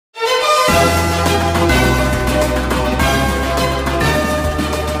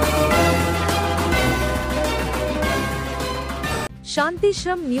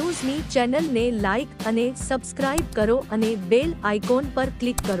શાંતિશ્રમ ન્યૂઝની ચેનલને લાઇક અને સબસ્ક્રાઇબ કરો અને બેલ આઇકોન પર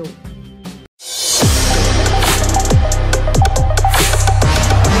ક્લિક કરો।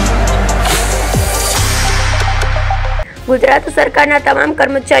 गुजरात सरकारना तमाम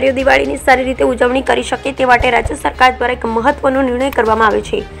कर्मचारीओ दिवाळीनी सारी रीते उजवणी करी शके ते माटे राज्य सरकार द्वारा एक महत्वनो निर्णय करवामां आव्यो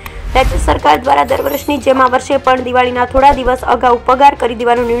छे। राज्य सरकार द्वारा दर वर्षनी जेम आ वर्षे पण दिवाळीना थोड़ा दिवस अगाऊ पगार करी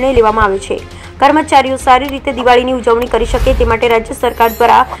देવાનો निर्णय लेवामां आव्यो छे। कर्मचारीओ सारी रीते दिवाळीनी उजवणी करी शके ते माटे राज्य सरकार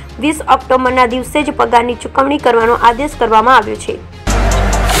द्वारा 20 ऑक्टोबरना दिवसे ज पगारनी चूकवणी करवानो आदेश करवामां आव्यो छे।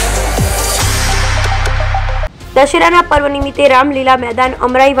 दशहराना पर्व निमित्ते रामलीला मैदान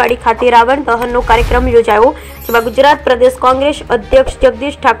अमराईवाड़ी खाते रावण दहननो कार्यक्रम योजायो, जेमां गुजरात प्रदेश कांग्रेस अध्यक्ष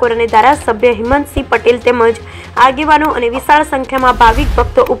जगदीश ठाकुर अने धारासभ्य हेमंतसिंह पटेल तेमज आगेवानो अने विशाळ संख्यामां भाविक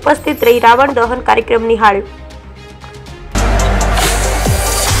भक्तो उपस्थित रही रावण दहन कार्यक्रम निहाळ्यो।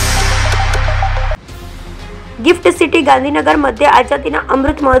 गिफ्ट सिटी गांधीनगर मध्य आजादीना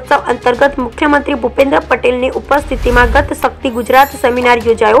अमृत महोत्सव अंतर्गत मुख्यमंत्री भूपेन्द्र पटेल ने उपस्थिति में गत शक्ति गुजरात सेमिनार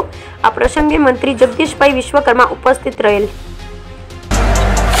योजायो। आ प्रसंगे मंत्री जगदीशभाई विश्वकर्मा उपस्थित रहेल।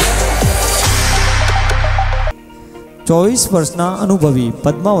 24 वर्षना अनुभवी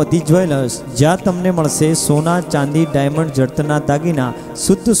पद्मावती ज्वेलर्स, ज्यां तमने मळशे सोना, चांदी, डायमंड, जड़तना दागीना,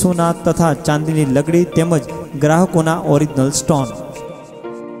 शुद्ध सोना तथा चांदीनी लगड़ी तेमज ग्राहकोना ओरिजिनल स्टोन।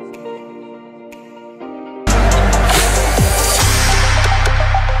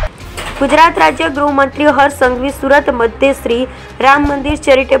 गुजरात राज्य गृहमंत्री हर्ष संघवी सूरत मध्य श्री राम मंदिर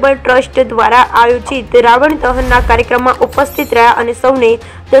चेरिटेबल ट्रस्ट द्वारा आयोजित रावण दहनना कार्यक्रम में उपस्थित रह्या अने सौने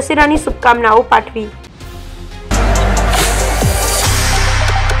दशहरानी शुभकामनाओं पाठवी।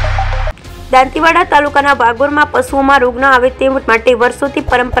 दांतीवाड़ा तालुकाना वागोरमा पशुओमां रोग न आवे ते माटे वर्षोथी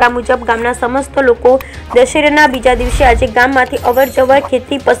परंपरा मुजब गामना समस्त लोको दशहराना बीजा दिवसे आज गाममांथी अवरजवर,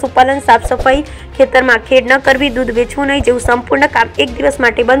 खेती, पशुपालन, साफ सफाई, खेतरमां खेड न करवी, दूध वेचવું नहीं जेवुं संपूर्ण काम एक दिवस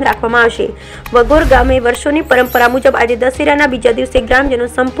माटे बंध राखवामां आवशे। वगोर गामे वर्षोनी परंपरा मुजब आज दशहराना बीजा दिवसे ग्रामजनो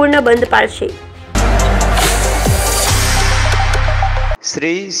संपूर्ण बंध पाळशे।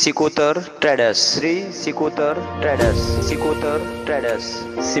 श्री सिकोतर ट्रेडर्स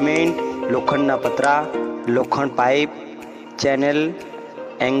सीमेंट, लोखंडना पतरा, लोखंड पाइप, चैनल,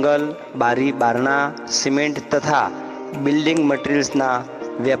 एंगल, बारी बारणा, सीमेंट तथा बिल्डिंग मटीरियल्सना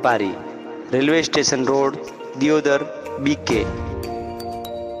व्यापारी, railway station road, Deodar, BK.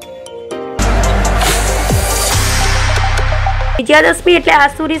 Vijayadashami एटले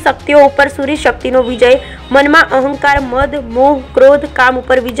आसुरी शक्तिओ उपर सूरी शक्तिनो विजय। मनमा अहंकार, मद, मोह, क्रोध, काम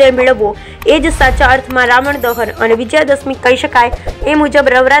उपर विजय मेळवવો ए ज साचा अर्थमां रावण दहन अने विजयादशमी कही शकाय। ए मुजब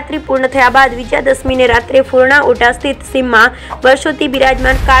नवरात्रि पूर्ण थया बाद विजयादशमीने रात्रे फूरणा ओटा स्थित सीममां वर्षोथी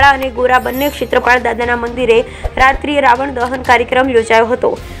बिराजमान काळा अने गोरा बंने क्षेत्रपाल दादाना मंदिरे रात्रिए रावण दहन कार्यक्रम योजायो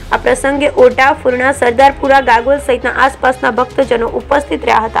हतो। आ प्रसंगे ओटा, फूरणा, सरदारपुरा, गागोल सहितना आसपासना भक्तजनो उपस्थित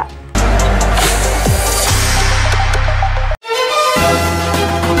रह्या हता।